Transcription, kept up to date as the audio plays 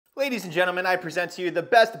Ladies and gentlemen, I present to you the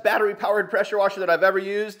best battery-powered pressure washer that I've ever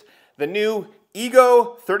used, the new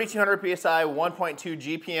Ego 3200 PSI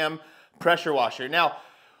 1.2 GPM pressure washer. Now,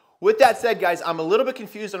 with that said, guys, I'm a little bit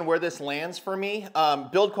confused on where this lands for me.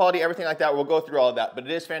 Build quality, everything like that, we'll go through all of that, but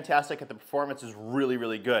it is fantastic and the performance is really,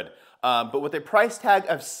 really good. But with a price tag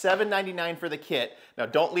of $7.99 for the kit, now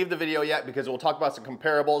don't leave the video yet because we'll talk about some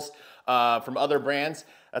comparables from other brands.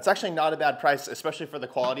 That's actually not a bad price, especially for the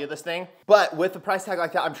quality of this thing. But with a price tag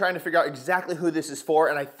like that, I'm trying to figure out exactly who this is for,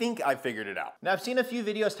 and I think I figured it out. Now, I've seen a few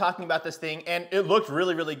videos talking about this thing, and it looked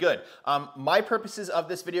really, really good. My purposes of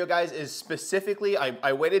this video, guys, is specifically,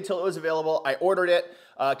 I waited till it was available, I ordered it,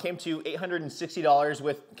 came to $860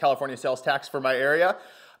 with California sales tax for my area.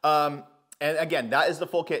 And again, that is the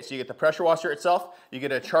full kit. So you get the pressure washer itself, you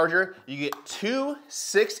get a charger, you get two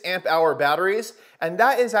 6-amp-hour batteries, and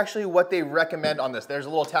that is actually what they recommend on this. There's a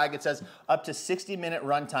little tag that says up to 60-minute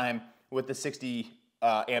runtime with the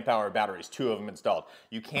 60-amp-hour batteries, 2 of them installed.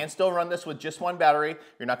 You can still run this with just one battery.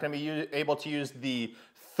 You're not gonna be able to use the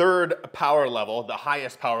third power level, the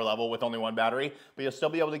highest power level with only one battery, but you'll still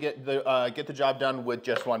be able to get the job done with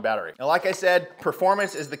just one battery. Now, like I said,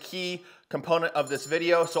 performance is the key component of this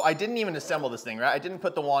video, so I didn't even assemble this thing, right? I didn't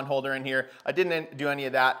put the wand holder in here. I didn't do any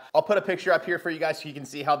of that. I'll put a picture up here for you guys so you can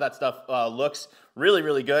see how that stuff looks. Really,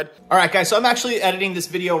 really good. All right, guys, so I'm actually editing this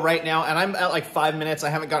video right now, and I'm at like 5 minutes. I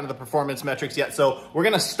haven't gotten to the performance metrics yet, so we're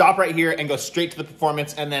gonna stop right here and go straight to the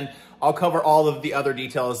performance, and then I'll cover all of the other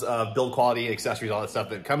details of build quality, accessories, all that stuff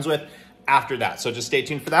that it comes with after that. So just stay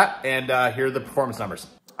tuned for that, and here are the performance numbers.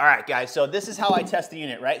 All right, guys, so this is how I test the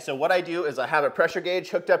unit, right? So what I do is I have a pressure gauge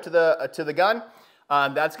hooked up to the gun.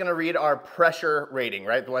 That's gonna read our pressure rating,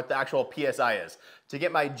 right? What the actual PSI is. To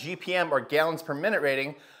get my GPM or gallons per minute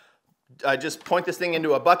rating, I just point this thing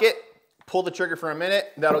into a bucket, pull the trigger for a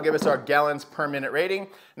minute, that'll give us our gallons per minute rating.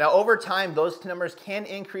 Now over time, those numbers can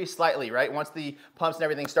increase slightly, right? Once the pumps and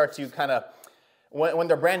everything start to kind of, when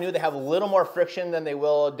they're brand new, they have a little more friction than they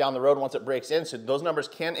will down the road once it breaks in, so those numbers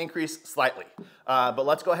can increase slightly. But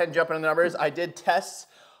let's go ahead and jump into the numbers. I did tests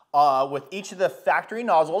with each of the factory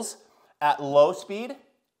nozzles at low speed,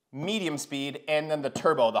 medium speed, and then the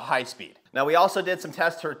turbo, the high speed. Now we also did some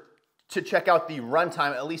tests to check out the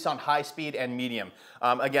runtime, at least on high speed and medium.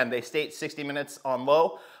 Again, they state 60 minutes on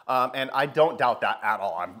low, and I don't doubt that at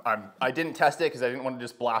all. I didn't test it because I didn't want to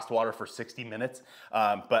just blast water for 60 minutes,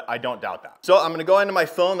 but I don't doubt that. So I'm gonna go into my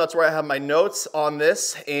phone, that's where I have my notes on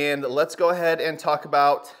this, and let's go ahead and talk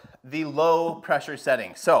about the low pressure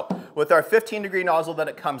setting. So with our 15-degree nozzle that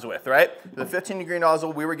it comes with, right? The 15-degree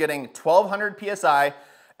nozzle, we were getting 1200 PSI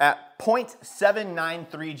at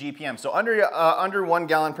 0.793 GPM, so under 1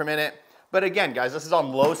 gallon per minute. But again, guys, this is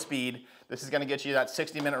on low speed. This is gonna get you that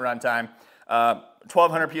 60-minute runtime.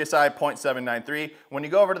 1200 PSI, 0.793. When you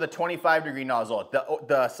go over to the 25-degree nozzle,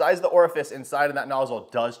 the size of the orifice inside of that nozzle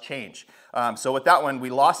does change. So with that one, we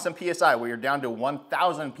lost some PSI. We are down to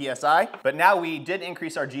 1000 PSI, but now we did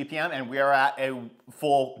increase our GPM and we are at a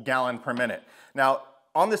full gallon per minute. Now,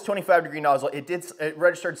 on this 25-degree nozzle, it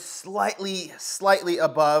registered slightly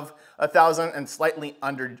above 1000 and slightly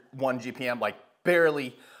under 1 GPM, like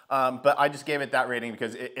barely. But I just gave it that rating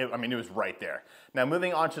because I mean, it was right there. Now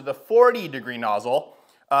moving on to the 40-degree nozzle,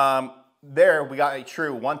 there we got a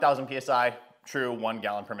true 1000 PSI, true 1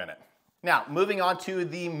 gallon per minute. Now moving on to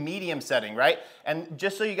the medium setting, right? And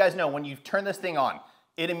just so you guys know, when you turn this thing on,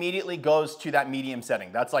 it immediately goes to that medium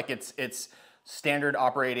setting. That's like its standard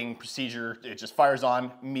operating procedure. It just fires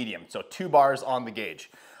on medium, so 2 bars on the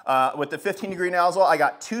gauge. With the 15-degree nozzle, I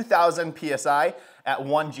got 2000 PSI at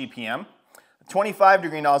 1 GPM.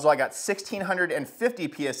 25-degree nozzle, I got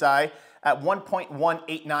 1650 PSI at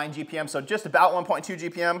 1.189 GPM, so just about 1.2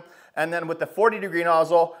 GPM. And then with the 40-degree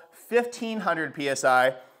nozzle, 1500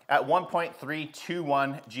 PSI at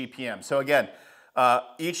 1.321 GPM. So again,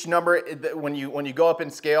 each number, when you go up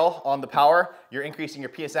in scale on the power, you're increasing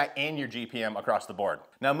your PSI and your GPM across the board.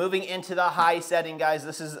 Now moving into the high setting, guys,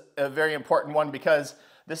 this is a very important one because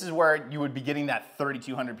this is where you would be getting that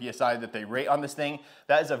 3200 PSI that they rate on this thing.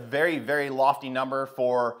 That is a very, very lofty number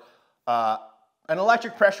for an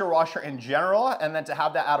electric pressure washer in general, and then to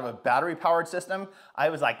have that out of a battery-powered system, I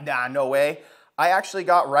was like, nah, no way. I actually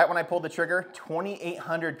got, right when I pulled the trigger,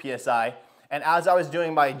 2800 PSI, and as I was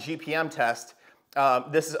doing my GPM test,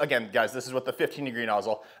 this is, again, guys, this is with the 15-degree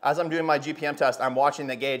nozzle. As I'm doing my GPM test, I'm watching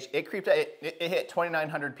the gauge. It hit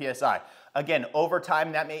 2900 PSI. Again, over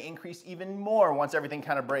time, that may increase even more once everything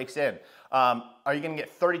kind of breaks in. Are you gonna get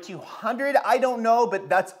 3200? I don't know, but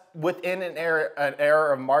that's within an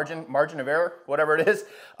error of margin of error, whatever it is.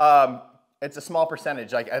 it's a small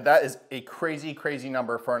percentage. Like that is a crazy, crazy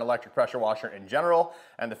number for an electric pressure washer in general.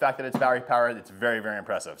 And the fact that it's battery powered, it's very, very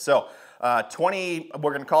impressive. So we're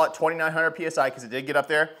gonna call it 2,900 PSI because it did get up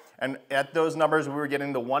there. And at those numbers, we were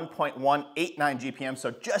getting the 1.189 GPM,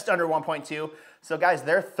 so just under 1.2. So guys,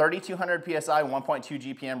 they're 3,200 PSI, 1.2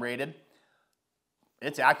 GPM rated.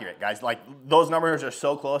 It's accurate, guys. Like those numbers are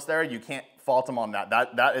so close there, you can't fault them on that.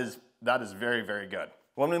 That is very, very good.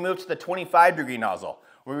 When we moved to the 25-degree nozzle,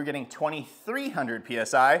 we were getting 2,300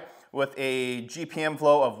 PSI with a GPM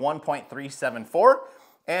flow of 1.374.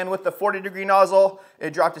 And with the 40-degree nozzle,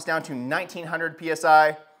 it dropped us down to 1,900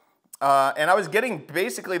 PSI. And I was getting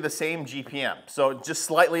basically the same GPM, so just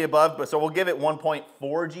slightly above, but so we'll give it 1.4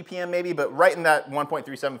 GPM maybe, but right in that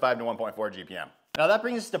 1.375 to 1.4 GPM. Now that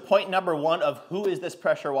brings us to point number 1 of who is this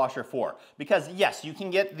pressure washer for? Because yes, you can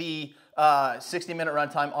get the 60-minute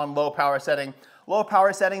runtime on low power setting. Low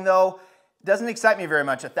power setting though, doesn't excite me very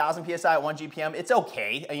much. 1,000 PSI at 1 GPM, it's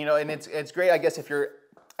okay, you know, and it's great, I guess, if you're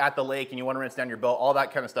at the lake and you want to rinse down your boat, all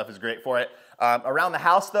that kind of stuff is great for it. Around the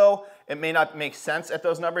house though, it may not make sense at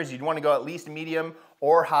those numbers. You'd want to go at least medium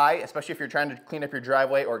or high, especially if you're trying to clean up your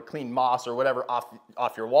driveway or clean moss or whatever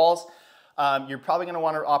off your walls. You're probably going to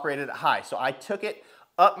want to operate it at high. So I took it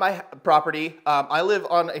up my property. I live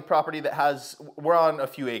on a property that we're on a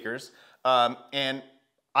few acres, and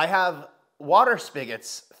I have water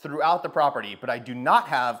spigots throughout the property, but I do not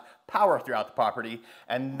have power throughout the property,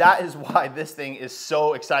 and that is why this thing is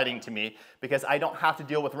so exciting to me, because I don't have to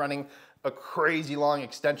deal with running a crazy long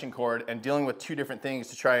extension cord and dealing with 2 different things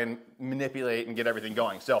to try and manipulate and get everything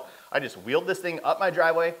going. So I just wheeled this thing up my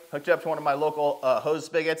driveway, hooked it up to one of my local hose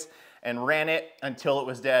spigots, and ran it until it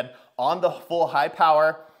was dead on the full high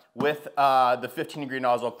power with the 15-degree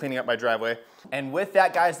nozzle, cleaning up my driveway. And with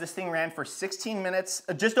that, guys, this thing ran for 16 minutes,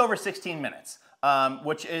 just over 16 minutes,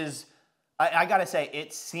 which is, I gotta say,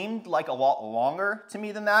 it seemed like a lot longer to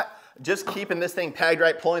me than that. Just keeping this thing pegged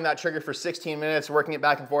right, pulling that trigger for 16 minutes, working it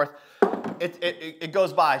back and forth, it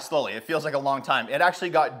goes by slowly. It feels like a long time. It actually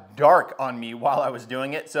got dark on me while I was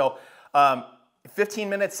doing it. So 15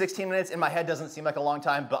 minutes, 16 minutes in my head doesn't seem like a long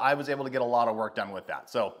time, but I was able to get a lot of work done with that.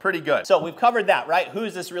 So pretty good. So we've covered that, right? Who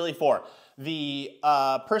is this really for? The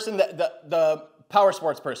person that the power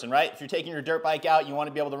sports person, right? If you're taking your dirt bike out, you want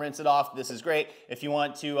to be able to rinse it off, this is great. If you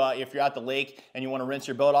want to, if you're at the lake and you want to rinse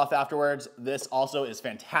your boat off afterwards, this also is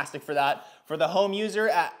fantastic for that. For the home user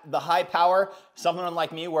at the high power, someone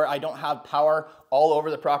like me where I don't have power all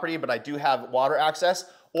over the property, but I do have water access,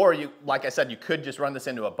 or you, like I said, you could just run this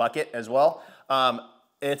into a bucket as well.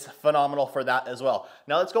 It's phenomenal for that as well.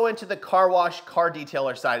 Now let's go into the car wash, car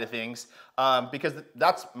detailer side of things, because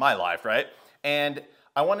that's my life, right? And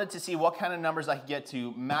I wanted to see what kind of numbers I could get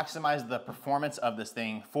to maximize the performance of this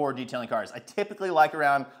thing for detailing cars. I typically like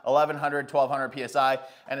around 1,100, 1,200 PSI,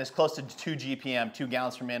 and as close to 2 GPM, 2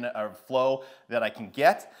 gallons per minute of flow that I can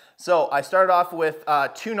get. So I started off with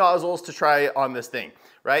 2 nozzles to try on this thing,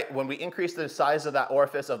 right? When we increase the size of that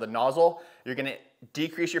orifice of the nozzle, you're gonna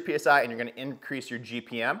decrease your PSI and you're gonna increase your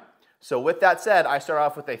GPM. So with that said, I start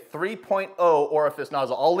off with a 3.0 orifice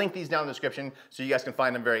nozzle. I'll link these down in the description so you guys can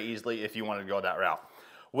find them very easily if you want to go that route.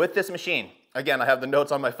 With this machine, again, I have the notes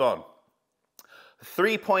on my phone.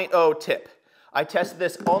 3.0 tip. I tested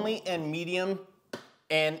this only in medium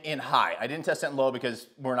and in high. I didn't test it in low because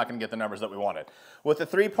we're not gonna get the numbers that we wanted. With the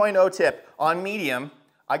 3.0 tip on medium,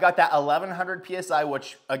 I got that 1,100 PSI,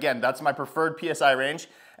 which again, that's my preferred PSI range,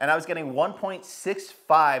 and I was getting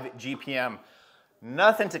 1.65 GPM.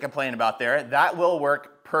 Nothing to complain about there. That will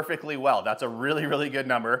work perfectly well. That's a really, really good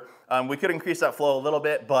number. We could increase that flow a little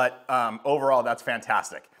bit, but overall, that's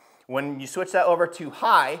fantastic. When you switch that over to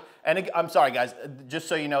high, and I'm sorry guys, just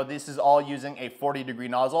so you know, this is all using a 40-degree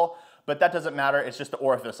nozzle, but that doesn't matter, it's just the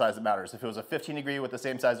orifice size that matters. If it was a 15-degree with the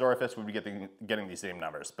same size orifice, we'd be getting these same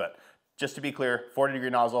numbers. But just to be clear,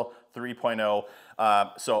 40-degree nozzle, 3.0.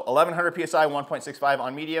 So 1,100 PSI, 1.65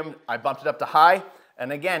 on medium. I bumped it up to high.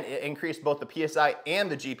 And again, it increased both the PSI and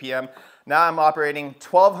the GPM. Now I'm operating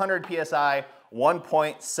 1,200 PSI,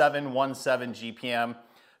 1.717 GPM.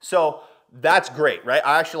 So that's great, right?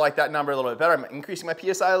 I actually like that number a little bit better. I'm increasing my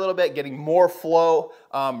PSI a little bit, getting more flow.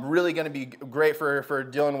 Really gonna be great for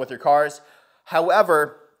dealing with your cars.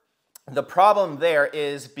 However, the problem there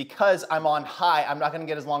is because I'm on high, I'm not gonna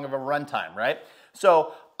get as long of a runtime, right?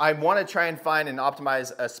 So I want to try and find and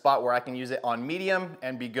optimize a spot where I can use it on medium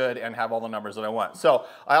and be good and have all the numbers that I want. So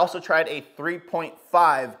I also tried a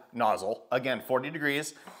 3.5 nozzle, again, 40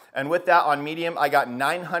 degrees. And with that on medium, I got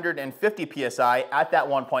 950 PSI at that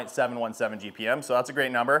 1.717 GPM. So that's a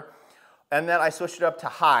great number. And then I switched it up to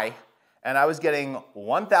high and I was getting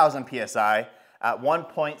 1,000 PSI at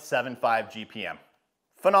 1.75 GPM.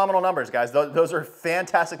 Phenomenal numbers, guys. Those are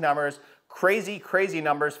fantastic numbers. Crazy, crazy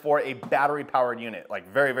numbers for a battery-powered unit.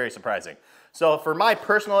 Like, very, very surprising. So for my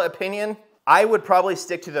personal opinion, I would probably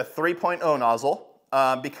stick to the 3.0 nozzle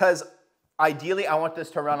because ideally I want this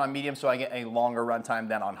to run on medium so I get a longer runtime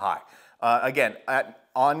than on high. Again,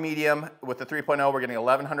 on medium with the 3.0, we're getting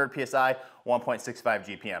 1100 PSI, 1.65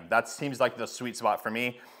 GPM. That seems like the sweet spot for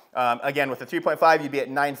me. Again, with the 3.5, you'd be at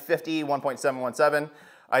 950, 1.717.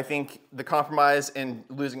 I think the compromise in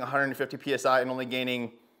losing 150 PSI and only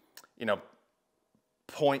gaining, you know,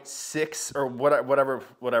 0.6 or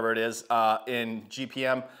whatever it is in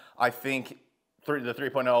GPM, I think the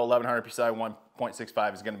 3.0, 1100 PSI,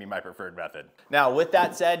 1.65 is gonna be my preferred method. Now, with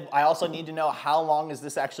that said, I also need to know how long is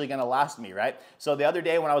this actually gonna last me, right? So the other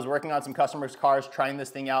day when I was working on some customers' cars, trying this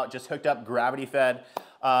thing out, just hooked up, gravity fed,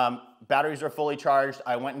 batteries are fully charged,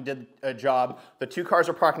 I went and did a job. The two cars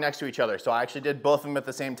are parked next to each other, so I actually did both of them at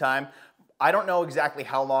the same time. I don't know exactly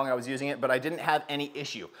how long I was using it, but I didn't have any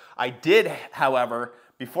issue. I did, however,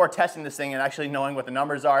 before testing this thing and actually knowing what the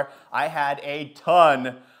numbers are, I had a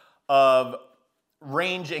ton of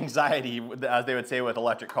range anxiety, as they would say with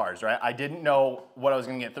electric cars, right? I didn't know what I was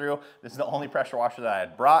gonna get through. This is the only pressure washer that I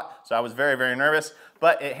had brought, so I was very, very nervous,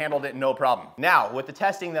 but it handled it no problem. Now, with the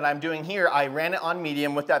testing that I'm doing here, I ran it on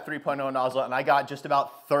medium with that 3.0 nozzle, and I got just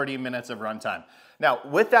about 30 minutes of runtime. Now,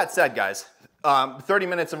 with that said, guys, 30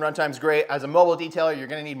 minutes of runtime is great. As a mobile detailer, you're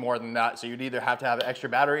gonna need more than that, so you'd either have to have extra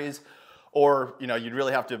batteries or you'd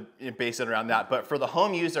really have to base it around that. But for the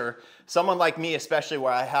home user, someone like me especially,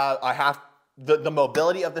 where I have the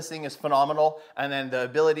mobility of this thing is phenomenal, and then the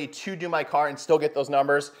ability to do my car and still get those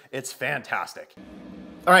numbers, it's fantastic.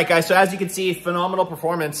 All right, guys, so as you can see, phenomenal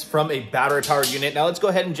performance from a battery-powered unit. Now let's go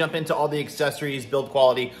ahead and jump into all the accessories, build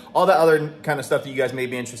quality, all that other kind of stuff that you guys may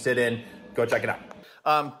be interested in. Go check it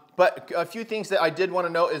out. But a few things that I did want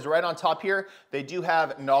to note is right on top here, they do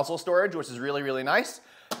have nozzle storage, which is really, really nice.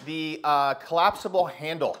 The collapsible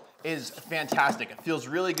handle is fantastic. It feels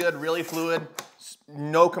really good, really fluid.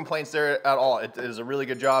 No complaints there at all. It is a really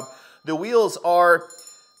good job. The wheels are,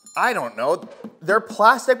 I don't know, they're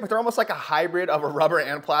plastic, but they're almost like a hybrid of a rubber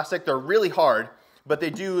and plastic. They're really hard, but they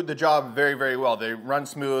do the job very, very well. They run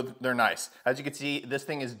smooth, they're nice. As you can see, this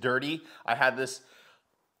thing is dirty. I had this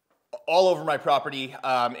all over my property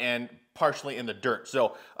and partially in the dirt.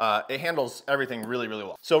 So it handles everything really, really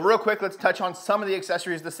well. So real quick, let's touch on some of the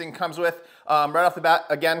accessories this thing comes with. Right off the bat,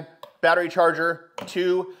 again, battery charger,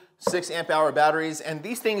 2 6-amp-hour batteries, and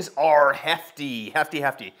these things are hefty, hefty,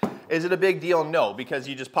 hefty. Is it a big deal? No, because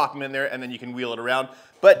you just pop them in there and then you can wheel it around.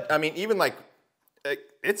 But I mean, even like,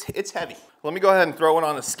 it's heavy. Let me go ahead and throw one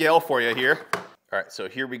on a scale for you here. All right, so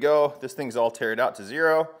here we go. This thing's all tared out to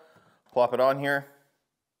 0. Plop it on here.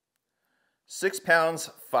 6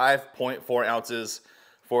 pounds, 5.4 ounces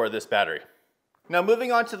for this battery. Now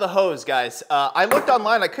moving on to the hose, guys. I looked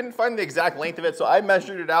online, I couldn't find the exact length of it, so I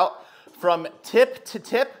measured it out from tip to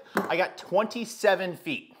tip. I got 27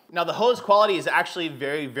 feet. Now the hose quality is actually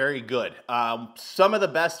very, very good. Some of the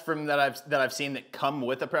best from that I've seen that come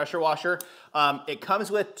with a pressure washer. It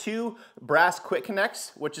comes with 2 brass quick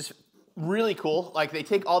connects, which is really cool. Like, they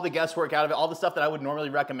take all the guesswork out of it, all the stuff that I would normally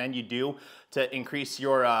recommend you do to increase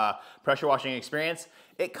your pressure washing experience.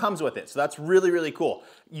 It comes with it, so that's really, really cool.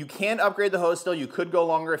 You can upgrade the hose still. You could go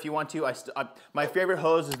longer if you want to. My favorite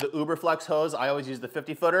hose is the Uberflex hose. I always use the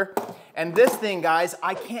 50-footer. And this thing, guys,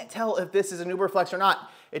 I can't tell if this is an Uberflex or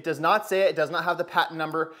not. It does not say it. It does not have the patent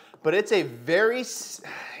number, but it's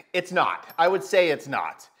it's not. I would say it's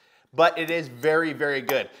not. But it is very, very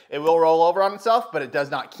good. It will roll over on itself, but it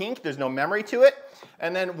does not kink. There's no memory to it.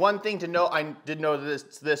 And then one thing to note, I did know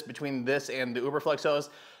this between this and the Uberflex hose,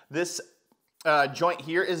 this joint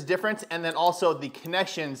here is different, and then also the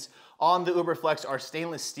connections on the Uberflex are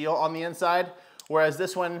stainless steel on the inside, whereas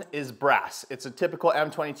this one is brass. It's a typical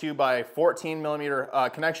M22 by 14 millimeter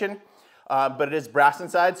connection, but it is brass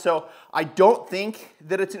inside. So I don't think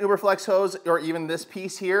that it's an Uberflex hose or even this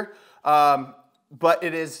piece here, but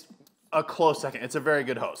it is a close second. It's a very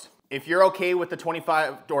good hose. If you're okay with the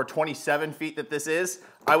 25 or 27 feet that this is,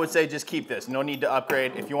 I would say just keep this. No need to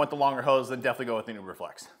upgrade. If you want the longer hose, then definitely go with the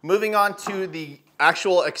Uberflex. Moving on to the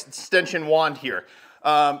actual extension wand here.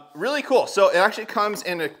 Really cool. So it actually comes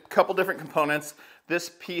in a couple different components.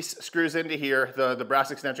 This piece screws into here. The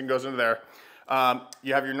brass extension goes into there.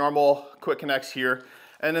 You have your normal quick connects here.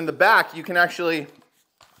 And in the back, you can actually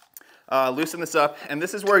loosen this up. And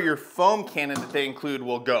this is where your foam cannon that they include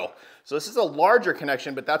will go. So this is a larger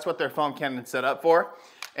connection, but that's what their foam cannon is set up for.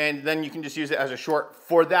 And then you can just use it as a short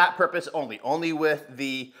for that purpose only with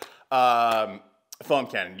the foam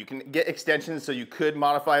cannon. You can get extensions, so you could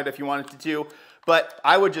modify it if you wanted to, But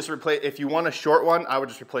I would just replace, if you want a short one, I would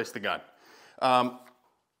just replace the gun.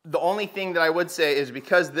 The only thing that I would say is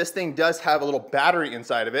because this thing does have a little battery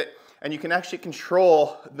inside of it, and you can actually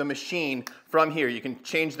control the machine from here. You can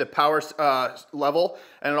change the power level,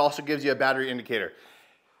 and it also gives you a battery indicator.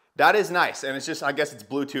 That is nice, and it's just, I guess it's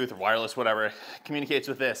Bluetooth or wireless, whatever, it communicates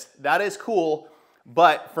with this. That is cool,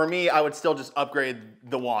 but for me, I would still just upgrade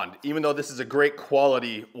the wand, even though this is a great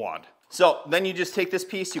quality wand. So then you just take this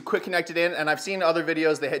piece, you quick connect it in, and I've seen other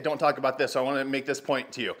videos, they don't talk about this, so I want to make this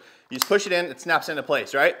point to you. You just push it in, it snaps into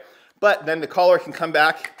place, right? But then the collar can come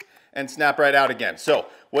back and snap right out again. So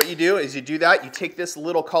what you do is you do that, you take this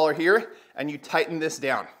little collar here, and you tighten this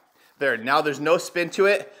down. There, now there's no spin to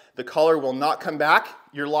it, the collar will not come back,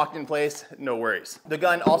 you're locked in place, no worries. The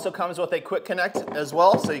gun also comes with a quick connect as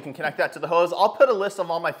well, so you can connect that to the hose. I'll put a list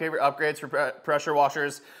of all my favorite upgrades for pressure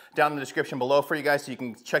washers down in the description below for you guys, so you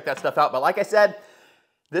can check that stuff out. But like I said,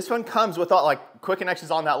 this one comes with all, like, quick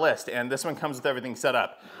connections on that list, and this one comes with everything set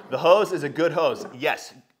up. The hose is a good hose.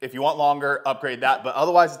 Yes, if you want longer, upgrade that, but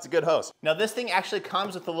otherwise it's a good hose. Now this thing actually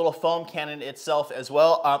comes with the little foam cannon itself as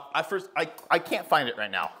well. I can't find it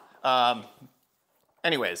right now.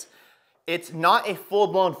 Anyways, it's not a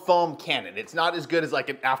full-blown foam cannon. It's not as good as like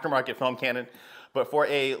an aftermarket foam cannon, but for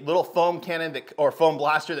a little foam cannon or foam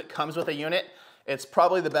blaster that comes with a unit, it's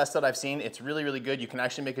probably the best that I've seen. It's really, really good. You can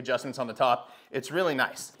actually make adjustments on the top. It's really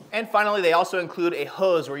nice. And finally, they also include a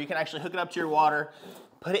hose where you can actually hook it up to your water,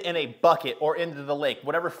 put it in a bucket or into the lake,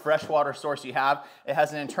 whatever freshwater source you have. It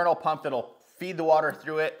has an internal pump that'll feed the water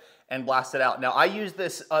through it and blast it out. Now, I used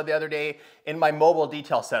this the other day in my mobile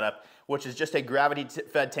detail setup, which is just a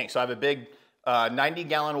gravity-fed tank. So I have a big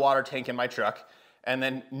 90-gallon water tank in my truck, and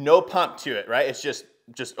then no pump to it, right? It's just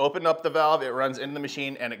open up the valve, it runs into the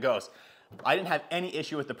machine, and it goes. I didn't have any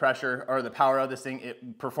issue with the pressure or the power of this thing.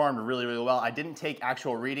 It performed really, really well. I didn't take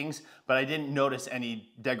actual readings, but I didn't notice any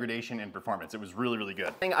degradation in performance. It was really, really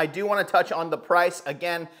good. I do want to touch on the price.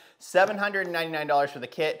 Again, $799 for the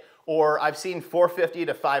kit, or I've seen $450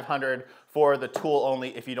 to $500 for the tool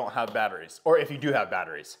only if you don't have batteries, or if you do have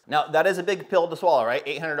batteries. Now, that is a big pill to swallow, right?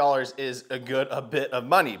 $800 is a bit of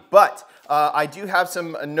money, but I do have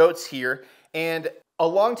some notes here, and a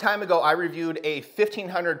long time ago, I reviewed a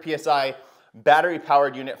 1500 PSI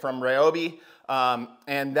battery-powered unit from Ryobi,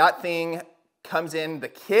 and that thing comes in, the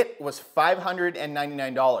kit was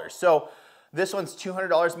 $599. So this one's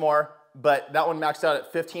 $200 more, but that one maxed out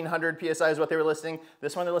at 1500 PSI is what they were listing.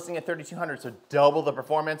 This one they're listing at 3200, so double the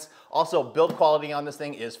performance. Also, build quality on this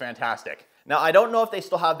thing is fantastic. Now, I don't know if they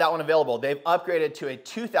still have that one available. They've upgraded to a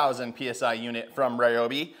 2000 PSI unit from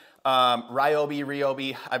Ryobi.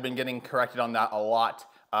 Ryobi, I've been getting corrected on that a lot.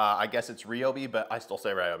 I guess it's Ryobi, but I still say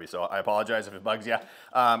Ryobi, so I apologize if it bugs you.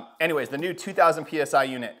 Anyways, the new 2000 PSI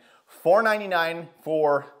unit, $499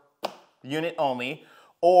 for unit only,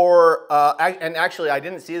 or, and actually I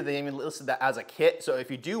didn't see that they even listed that as a kit, so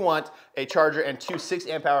if you do want a charger and two 6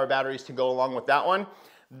 amp hour batteries to go along with that one,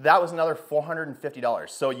 that was another $450.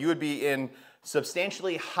 So you would be in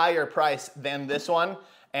substantially higher price than this one,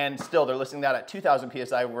 and still they're listing that at 2000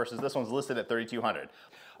 PSI versus this one's listed at 3200.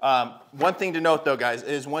 One thing to note though, guys,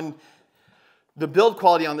 is when the build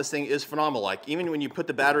quality on this thing is phenomenal. Like even when you put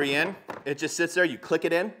the battery in, it just sits there, you click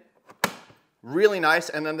it in, really nice,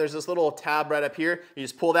 and then there's this little tab right up here. You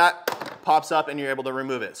just pull that, pops up, and you're able to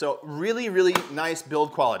remove it. So really, really nice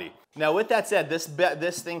build quality. Now with that said,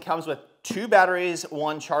 this thing comes with 2 batteries,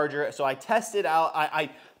 1 charger. So I tested out, I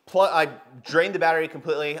drained the battery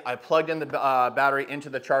completely. I plugged in the battery into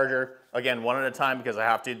the charger, again, one at a time because I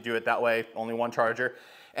have to do it that way, only 1 charger.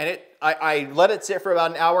 And I let it sit for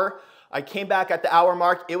about an hour. I came back at the hour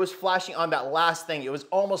mark. It was flashing on that last thing. It was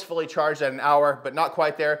almost fully charged at an hour, but not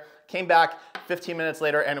quite there. Came back 15 minutes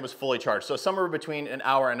later and it was fully charged. So somewhere between an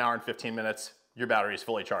hour and 15 minutes, your battery is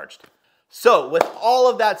fully charged. So with all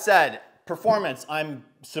of that said, performance, I'm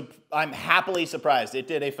happily surprised. It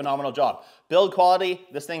did a phenomenal job. Build quality,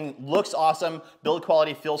 this thing looks awesome. Build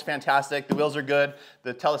quality feels fantastic. The wheels are good.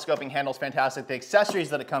 The telescoping handle's fantastic. The accessories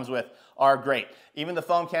that it comes with are great. Even the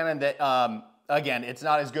foam cannon that, again, it's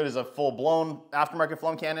not as good as a full-blown aftermarket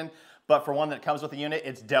foam cannon, but for one that comes with the unit,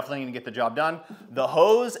 it's definitely gonna get the job done. The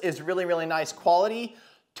hose is really, really nice quality,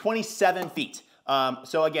 27 feet.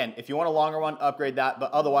 So again, if you want a longer one, upgrade that,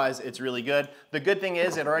 but otherwise it's really good. The good thing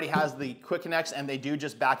is it already has the quick connects and they do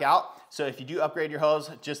just back out. So if you do upgrade your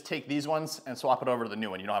hose, just take these ones and swap it over to the new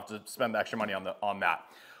one. You don't have to spend the extra money on that.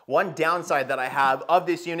 One downside that I have of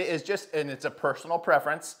this unit is just, and it's a personal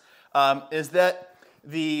preference, is that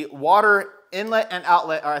the water inlet and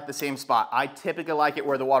outlet are at the same spot. I typically like it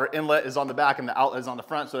where the water inlet is on the back and the outlet is on the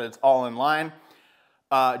front so that it's all in line,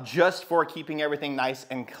 just for keeping everything nice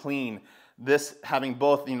and clean. this having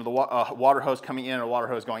both, you know, the water hose coming in and a water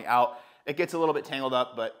hose going out, it gets a little bit tangled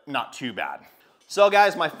up, but not too bad. So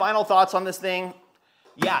guys, my final thoughts on this thing.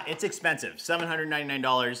 Yeah, it's expensive,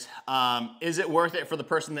 $799. Is it worth it for the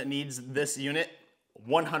person that needs this unit?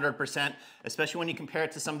 100%, especially when you compare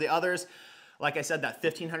it to some of the others. Like I said, that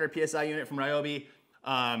 1500 PSI unit from Ryobi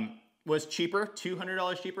was cheaper,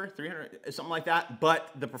 $200 cheaper, $300, something like that. But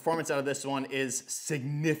the performance out of this one is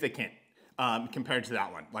significant compared to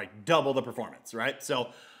that one, like double the performance, right? So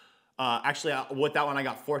actually with that one, I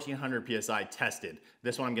got 1400 PSI tested.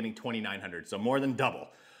 This one I'm getting 2900, so more than double.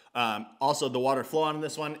 Also, the water flow on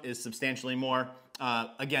this one is substantially more.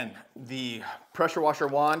 Again, the pressure washer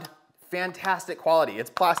wand, fantastic quality. It's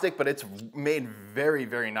plastic, but it's made very,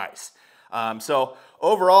 very nice. So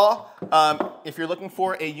overall, if you're looking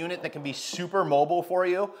for a unit that can be super mobile for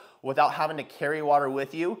you without having to carry water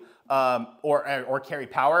with you or carry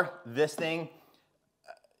power, this thing,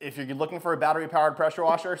 if you're looking for a battery powered pressure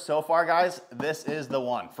washer, so far guys, this is the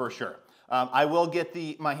one for sure. I will get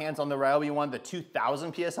my hands on the Ryobi one, the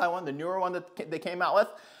 2000 PSI one, the newer one that they came out with,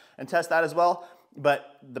 and test that as well.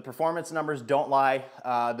 But the performance numbers don't lie.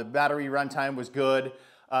 The battery runtime was good.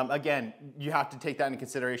 Again, you have to take that into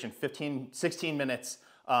consideration, 16 minutes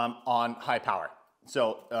on high power.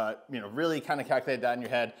 So, you know, really kind of calculate that in your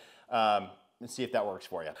head and see if that works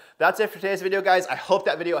for you. That's it for today's video, guys. I hope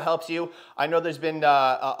that video helps you. I know there's been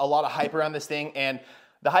a lot of hype around this thing, and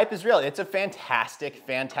the hype is real. It's a fantastic,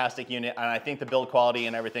 fantastic unit, and I think the build quality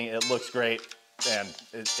and everything, it looks great. And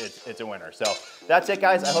it's a winner. So that's it,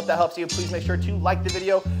 guys. I hope that helps you. Please make sure to like the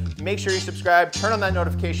video, make sure you subscribe, turn on that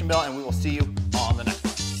notification bell, and we will see you on the next one.